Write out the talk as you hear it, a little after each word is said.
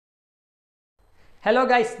Hello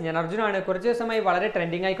guys, I am Arjun. I am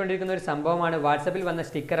trending WhatsApp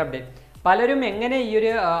sticker update. പലരും എങ്ങനെ ഈ ഒരു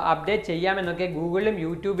അപ്ഡേറ്റ് ചെയ്യാമെന്നൊക്കെ ഗൂഗിളിലും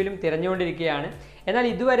യൂട്യൂബിലും തിരഞ്ഞുകൊണ്ടിരിക്കുകയാണ്. എന്നാൽ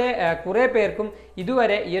ഇതുവരെ കുറേ പേർക്കും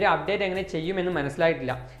ഇതുവരെ ഈ ഒരു അപ്ഡേറ്റ് എങ്ങനെ ചെയ്യുമെന്ന്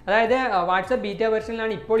മനസ്സിലായിട്ടില്ല. അതായത് വാട്സ്ആപ്പ് ബീറ്റ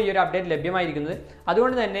വെർഷനിലാണ് ഇപ്പോൾ ഈ ഒരു അപ്ഡേറ്റ് ലഭ്യമായിരിക്കുന്നത്.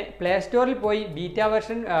 അതുകൊണ്ട് തന്നെ പ്ലേ സ്റ്റോറിൽ പോയി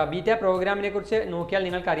ബീറ്റ പ്രോഗ്രാമിനെ കുറിച്ച് നോക്കിയാൽ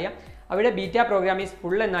നിങ്ങൾക്കറിയാം അവിടെ ബീറ്റ പ്രോഗ്രാം ഈസ്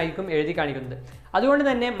ഫുൾ എന്നായിരിക്കും എഴുതി കാണിക്കുന്നത്. അതുകൊണ്ട്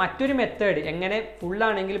തന്നെ മറ്റൊരു മെത്തേഡ് എങ്ങനെ ഫുൾ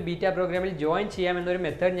ആണെങ്കിൽ ബീറ്റ പ്രോഗ്രാമിൽ ജോയിൻ ചെയ്യാമെന്നൊരു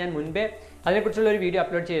മെത്തേഡ് ഞാൻ മുൻപേ അതിനെക്കുറിച്ചുള്ള ഒരു വീഡിയോ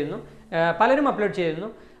അപ്ലോഡ് ചെയ്തിരുന്നു. പലരും അപ്ലോഡ് ചെയ്തിരുന്നു.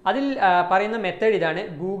 അതിൽ പറയുന്ന മെത്തേഡ് ഇതാണ്.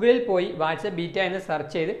 ഗൂഗിളിൽ പോയി വാട്സ്ആപ്പ് ബീറ്റ എന്ന്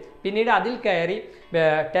സെർച്ച് ചെയ്ത് പിന്നീട് അതിൽ കയറി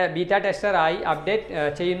ബീറ്റ ടെസ്റ്റർ ആയി അപ്ഡേറ്റ്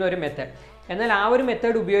ചെയ്യുന്ന ഒരു മെത്തേഡ്. എന്നാൽ ആ ഒരു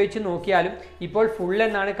മെത്തേഡ് ഉപയോഗിച്ച് നോക്കിയാലും ഇപ്പോൾ ഫുൾ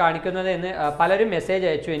എന്നാണ് കാണിക്കുന്നത് എന്ന് പലരും മെസ്സേജ്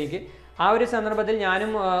അയച്ചു എനിക്ക്. ആ ഒരു സന്ദർഭത്തിൽ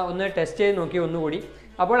ഞാനും ഒന്ന് ടെസ്റ്റ് ചെയ്ത് നോക്കി ഒന്നുകൂടി.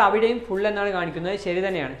 അപ്പോൾ അവിടെയും ഫുൾ എന്നാണ് കാണിക്കുന്നത്. ശരി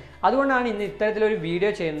തന്നെയാണ്. അതുകൊണ്ടാണ് ഇന്ന് ഇത്തരത്തിലൊരു വീഡിയോ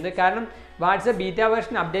ചെയ്യുന്നത്. കാരണം വാട്സ്ആപ്പ് ബീറ്റ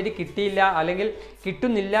വേർഷൻ അപ്ഡേറ്റ് കിട്ടിയില്ല അല്ലെങ്കിൽ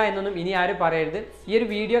കിട്ടുന്നില്ല എന്നൊന്നും ഇനി ആരും പറയരുത്. ഈ ഒരു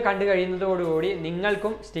വീഡിയോ കണ്ടു കഴിയുന്നതോടുകൂടി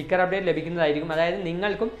നിങ്ങൾക്കും സ്റ്റിക്കർ അപ്ഡേറ്റ് ലഭിക്കുന്നതായിരിക്കും. അതായത്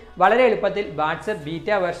നിങ്ങൾക്കും വളരെ എളുപ്പത്തിൽ വാട്സ്ആപ്പ്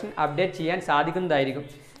ബീറ്റ വേർഷൻ അപ്ഡേറ്റ് ചെയ്യാൻ സാധിക്കുന്നതായിരിക്കും.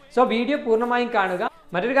 സോ വീഡിയോ പൂർണ്ണമായും കാണുക.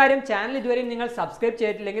 മറ്റൊരു കാര്യം, ചാനൽ ഇതുവരെയും നിങ്ങൾ സബ്സ്ക്രൈബ്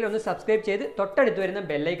ചെയ്തിട്ടില്ലെങ്കിൽ ഒന്ന് സബ്സ്ക്രൈബ് ചെയ്ത് തൊട്ടടുത്ത് വരുന്ന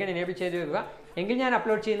ബെല്ലൈക്കൺ എനേബിൾ ചെയ്ത് വെക്കുക. എങ്കിൽ ഞാൻ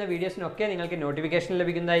അപ്ലോഡ് ചെയ്യുന്ന വീഡിയോസിനൊക്കെ നിങ്ങൾക്ക് നോട്ടിഫിക്കേഷൻ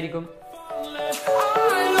ലഭിക്കുന്നതായിരിക്കും.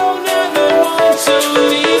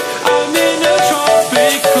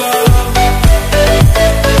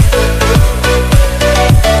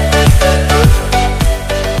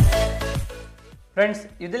 ഫ്രണ്ട്സ്,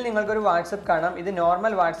 ഇതിൽ നിങ്ങൾക്കൊരു വാട്സപ്പ് കാണാം. ഇത്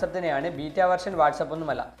നോർമൽ വാട്സപ്പ് തന്നെയാണ്, ബീറ്റ വെർഷൻ വാട്സപ്പ്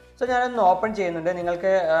ഒന്നുമല്ല. സോ ഞാനൊന്ന് ഓപ്പൺ ചെയ്യുന്നുണ്ട്.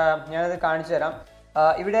 നിങ്ങൾക്ക് ഞാനത് കാണിച്ചു തരാം.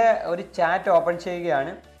 ഇവിടെ ഒരു ചാറ്റ് ഓപ്പൺ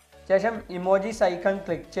ചെയ്യുകയാണ്. ശേഷം ഇമോജീസ് ഐക്കൺ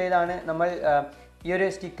ക്ലിക്ക് ചെയ്താണ് നമ്മൾ ഈ ഒരു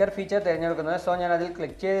സ്റ്റിക്കർ ഫീച്ചർ തിരഞ്ഞെടുക്കുന്നത്. സോ ഞാൻ അതിൽ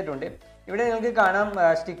ക്ലിക്ക് ചെയ്തിട്ടുണ്ട്. ഇവിടെ നിങ്ങൾക്ക് കാണാം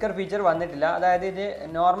സ്റ്റിക്കർ ഫീച്ചർ വന്നിട്ടില്ല. അതായത് ഇത്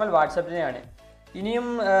നോർമൽ വാട്സപ്പിനെയാണ്. ഇനിയും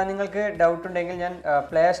നിങ്ങൾക്ക് ഡൗട്ട് ഉണ്ടെങ്കിൽ ഞാൻ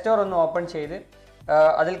പ്ലേ സ്റ്റോർ ഒന്ന് ഓപ്പൺ ചെയ്ത്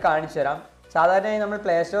അതിൽ കാണിച്ചു തരാം. സാധാരണയായി നമ്മൾ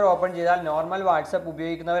പ്ലേ സ്റ്റോർ ഓപ്പൺ ചെയ്താൽ നോർമൽ വാട്സപ്പ്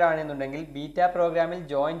ഉപയോഗിക്കുന്നവരാണെന്നുണ്ടെങ്കിൽ ബീറ്റ പ്രോഗ്രാമിൽ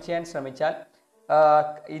ജോയിൻ ചെയ്യാൻ ശ്രമിച്ചാൽ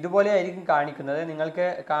ഇതുപോലെ ആയിരിക്കും കാണിക്കുന്നത്. നിങ്ങൾക്ക്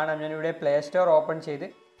കാണാം, ഞാനിവിടെ പ്ലേ സ്റ്റോർ ഓപ്പൺ ചെയ്ത്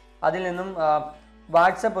അതിൽ നിന്നും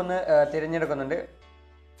വാട്സപ്പ് ഒന്ന് തിരഞ്ഞെടുക്കുന്നുണ്ട്.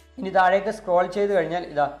 ഇനി താഴേക്ക് സ്ക്രോൾ ചെയ്ത് കഴിഞ്ഞാൽ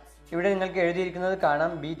ഇതാ ഇവിടെ നിങ്ങൾക്ക് എഴുതിയിരിക്കുന്നത്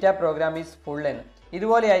കാണാം, ബീറ്റ പ്രോഗ്രാം ഈസ് ഫുൾ എന്ന്.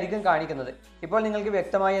 ഇതുപോലെ ആയിരിക്കും കാണിക്കുന്നത്. ഇപ്പോൾ നിങ്ങൾക്ക്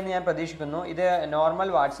വ്യക്തമായി എന്ന് ഞാൻ പ്രതീക്ഷിക്കുന്നു. ഇത് നോർമൽ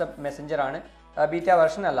വാട്സപ്പ് മെസ്സഞ്ചർ ആണ്, ബീറ്റ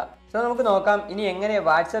വെർഷൻ അല്ല. സോ നമുക്ക് നോക്കാം ഇനി എങ്ങനെ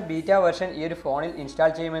വാട്സപ്പ് ബീറ്റ വെർഷൻ ഈ ഒരു ഫോണിൽ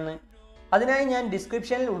ഇൻസ്റ്റാൾ ചെയ്യുമെന്ന്. അതിനായി ഞാൻ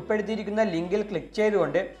ഡിസ്ക്രിപ്ഷനിൽ ഉൾപ്പെടുത്തിയിരിക്കുന്ന ലിങ്കിൽ ക്ലിക്ക്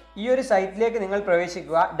ചെയ്തുകൊണ്ട് ഈ ഒരു സൈറ്റിലേക്ക് നിങ്ങൾ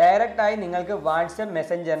പ്രവേശിക്കുക. ഡയറക്റ്റായി നിങ്ങൾക്ക് WhatsApp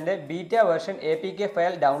മെസ്സഞ്ചറിൻ്റെ beta version APK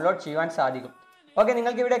file download ചെയ്യുവാൻ സാധിക്കും. ഓക്കെ,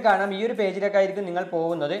 നിങ്ങൾക്ക് ഇവിടെ കാണാം ഈ ഒരു പേജിലേക്കായിരിക്കും നിങ്ങൾ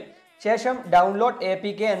പോകുന്നത്. ശേഷം ഡൗൺലോഡ്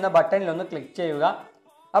APK എന്ന ബട്ടണിൽ ഒന്ന് ക്ലിക്ക് ചെയ്യുക.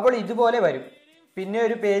 അപ്പോൾ ഇതുപോലെ വരും. പിന്നെ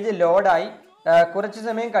ഒരു പേജ് ലോഡായി കുറച്ച്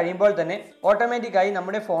സമയം കഴിയുമ്പോൾ തന്നെ ഓട്ടോമാറ്റിക്കായി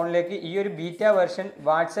നമ്മുടെ ഫോണിലേക്ക് ഈ ഒരു beta version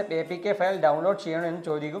WhatsApp APK file download ചെയ്യണമെന്ന്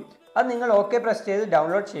ചോദിക്കും. അത് നിങ്ങൾ ഓക്കെ പ്രസ് ചെയ്ത്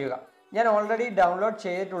ഡൗൺലോഡ് ചെയ്യുക. ഞാൻ ഓൾറെഡി ഡൗൺലോഡ്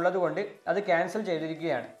ചെയ്തിട്ടുള്ളത് കൊണ്ട് അത് ക്യാൻസൽ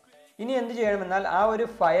ചെയ്തിരിക്കുകയാണ്. ഇനി എന്ത് ചെയ്യണമെന്നാൽ ആ ഒരു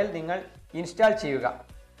ഫയൽ നിങ്ങൾ ഇൻസ്റ്റാൾ ചെയ്യുക.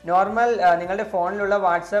 നോർമൽ നിങ്ങളുടെ ഫോണിലുള്ള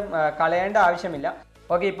വാട്സപ്പ് കളയേണ്ട ആവശ്യമില്ല.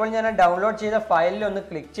 ഓക്കെ, ഇപ്പോൾ ഞാൻ ഡൗൺലോഡ് ചെയ്ത ഫയലിൽ ഒന്ന്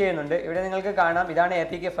ക്ലിക്ക് ചെയ്യുന്നുണ്ട്. ഇവിടെ നിങ്ങൾക്ക് കാണാം ഇതാണ്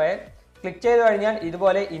APK ഫയൽ. ക്ലിക്ക് ചെയ്ത് കഴിഞ്ഞാൽ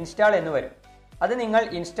ഇതുപോലെ ഇൻസ്റ്റാൾ എന്ന് വരും. അത് നിങ്ങൾ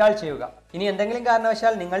ഇൻസ്റ്റാൾ ചെയ്യുക. ഇനി എന്തെങ്കിലും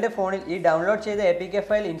കാരണവശാൽ നിങ്ങളുടെ ഫോണിൽ ഈ ഡൗൺലോഡ് ചെയ്ത APK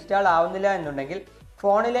ഫയൽ ഇൻസ്റ്റാൾ ആവുന്നില്ല എന്നുണ്ടെങ്കിൽ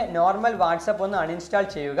ഫോണിലെ നോർമൽ വാട്സപ്പ് ഒന്ന് അൺഇൻസ്റ്റാൾ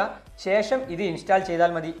ചെയ്യുക. ശേഷം ഇത് ഇൻസ്റ്റാൾ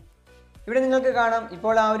ചെയ്താൽ മതി. ഇവിടെ നിങ്ങൾക്ക് കാണാം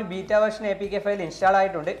ഇപ്പോൾ ആ ഒരു beta version APK file install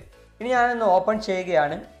ആയിട്ടുണ്ട്. ഇനി ഞാനൊന്ന് ഓപ്പൺ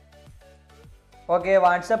ചെയ്യുകയാണ്. ഓക്കെ,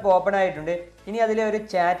 വാട്സപ്പ് ഓപ്പൺ ആയിട്ടുണ്ട്. ഇനി അതിലെ ഒരു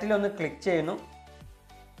ചാറ്റിൽ ഒന്ന് ക്ലിക്ക് ചെയ്യുന്നു.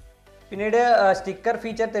 പിന്നീട് സ്റ്റിക്കർ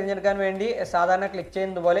ഫീച്ചർ തിരഞ്ഞെടുക്കാൻ വേണ്ടി സാധാരണ ക്ലിക്ക്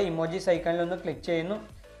ചെയ്യുന്നത് പോലെ ഇമോജീസ് ഐക്കണിൽ ഒന്ന് ക്ലിക്ക് ചെയ്യുന്നു.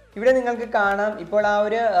 ഇവിടെ നിങ്ങൾക്ക് കാണാം ഇപ്പോൾ ആ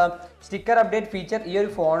ഒരു സ്റ്റിക്കർ അപ്ഡേറ്റ് ഫീച്ചർ ഈ ഒരു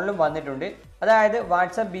ഫോണിലും വന്നിട്ടുണ്ട്. അതായത്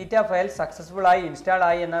വാട്സപ്പ് ബീറ്റ ഫയൽ സക്സസ്ഫുൾ ആയി ഇൻസ്റ്റാൾ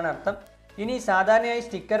ആയി എന്നാണ് അർത്ഥം. ഇനി സാധാരണയായി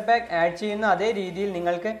സ്റ്റിക്കർ പാക്ക് ആഡ് ചെയ്യുന്ന അതേ രീതിയിൽ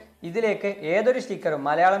നിങ്ങൾക്ക് ഇതിലേക്ക് ഏതൊരു സ്റ്റിക്കറും,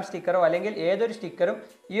 മലയാളം സ്റ്റിക്കറോ അല്ലെങ്കിൽ ഏതൊരു സ്റ്റിക്കറും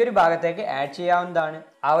ഈ ഒരു ഭാഗത്തേക്ക് ആഡ് ചെയ്യാവുന്നതാണ്.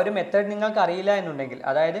 ആ ഒരു മെത്തേഡ് നിങ്ങൾക്ക് അറിയില്ല എന്നുണ്ടെങ്കിൽ,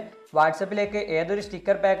 അതായത് വാട്സപ്പിലേക്ക് ഏതൊരു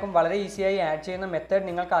സ്റ്റിക്കർ പാക്കും വളരെ ഈസിയായി ആഡ് ചെയ്യുന്ന മെത്തേഡ്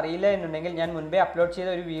നിങ്ങൾക്ക് അറിയില്ല എന്നുണ്ടെങ്കിൽ ഞാൻ മുൻപേ അപ്ലോഡ്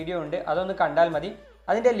ചെയ്ത ഒരു വീഡിയോ ഉണ്ട്, അതൊന്ന് കണ്ടാൽ മതി.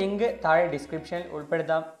 അതിൻ്റെ ലിങ്ക് താഴെ ഡിസ്ക്രിപ്ഷനിൽ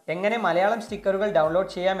ഉൾപ്പെടുത്താം. എങ്ങനെ മലയാളം സ്റ്റിക്കറുകൾ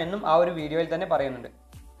ഡൗൺലോഡ് ചെയ്യാമെന്നും ആ ഒരു വീഡിയോയിൽ തന്നെ പറയുന്നുണ്ട്.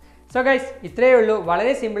 സോ ഗൈസ്, ഇത്രയേ ഉള്ളൂ.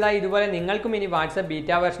 വളരെ സിമ്പിളായി ഇതുപോലെ നിങ്ങൾക്കും ഇനി വാട്സപ്പ്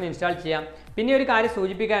ബീറ്റ വെർഷൻ ഇൻസ്റ്റാൾ ചെയ്യാം. പിന്നെ ഒരു കാര്യം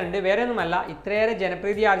സൂചിപ്പിക്കാനുണ്ട്, വേറെ ഒന്നുമല്ല, ഇത്രയേറെ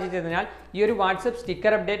ജനപ്രീതി ആർജിച്ചതിനാൽ ഈ ഒരു വാട്സപ്പ്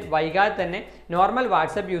സ്റ്റിക്കർ അപ്ഡേറ്റ് വൈകാതെ തന്നെ നോർമൽ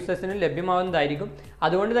വാട്സപ്പ് യൂസേഴ്സിനും ലഭ്യമാവുന്നതായിരിക്കും.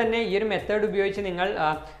 അതുകൊണ്ട് തന്നെ ഈ ഒരു മെത്തേഡ് ഉപയോഗിച്ച് നിങ്ങൾ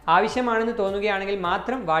ആവശ്യമാണെന്ന് തോന്നുകയാണെങ്കിൽ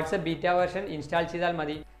മാത്രം വാട്സപ്പ് ബീറ്റ വെർഷൻ ഇൻസ്റ്റാൾ ചെയ്താൽ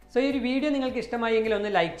മതി. സോ ഈ ഒരു വീഡിയോ നിങ്ങൾക്ക് ഇഷ്ടമായെങ്കിൽ ഒന്ന്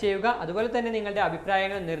ലൈക്ക് ചെയ്യുക. അതുപോലെ തന്നെ നിങ്ങളുടെ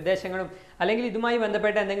അഭിപ്രായങ്ങളും നിർദ്ദേശങ്ങളും അല്ലെങ്കിൽ ഇതുമായി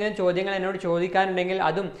ബന്ധപ്പെട്ട എന്തെങ്കിലും ചോദ്യങ്ങൾ എന്നോട് ചോദിക്കാനുണ്ടെങ്കിൽ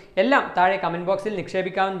അതും എല്ലാം താഴെ കമൻറ്റ് ബോക്സിൽ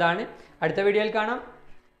നിക്ഷേപിക്കാവുന്നതാണ്. അടുത്ത വീഡിയോയിൽ കാണാം.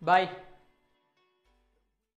 ബൈ.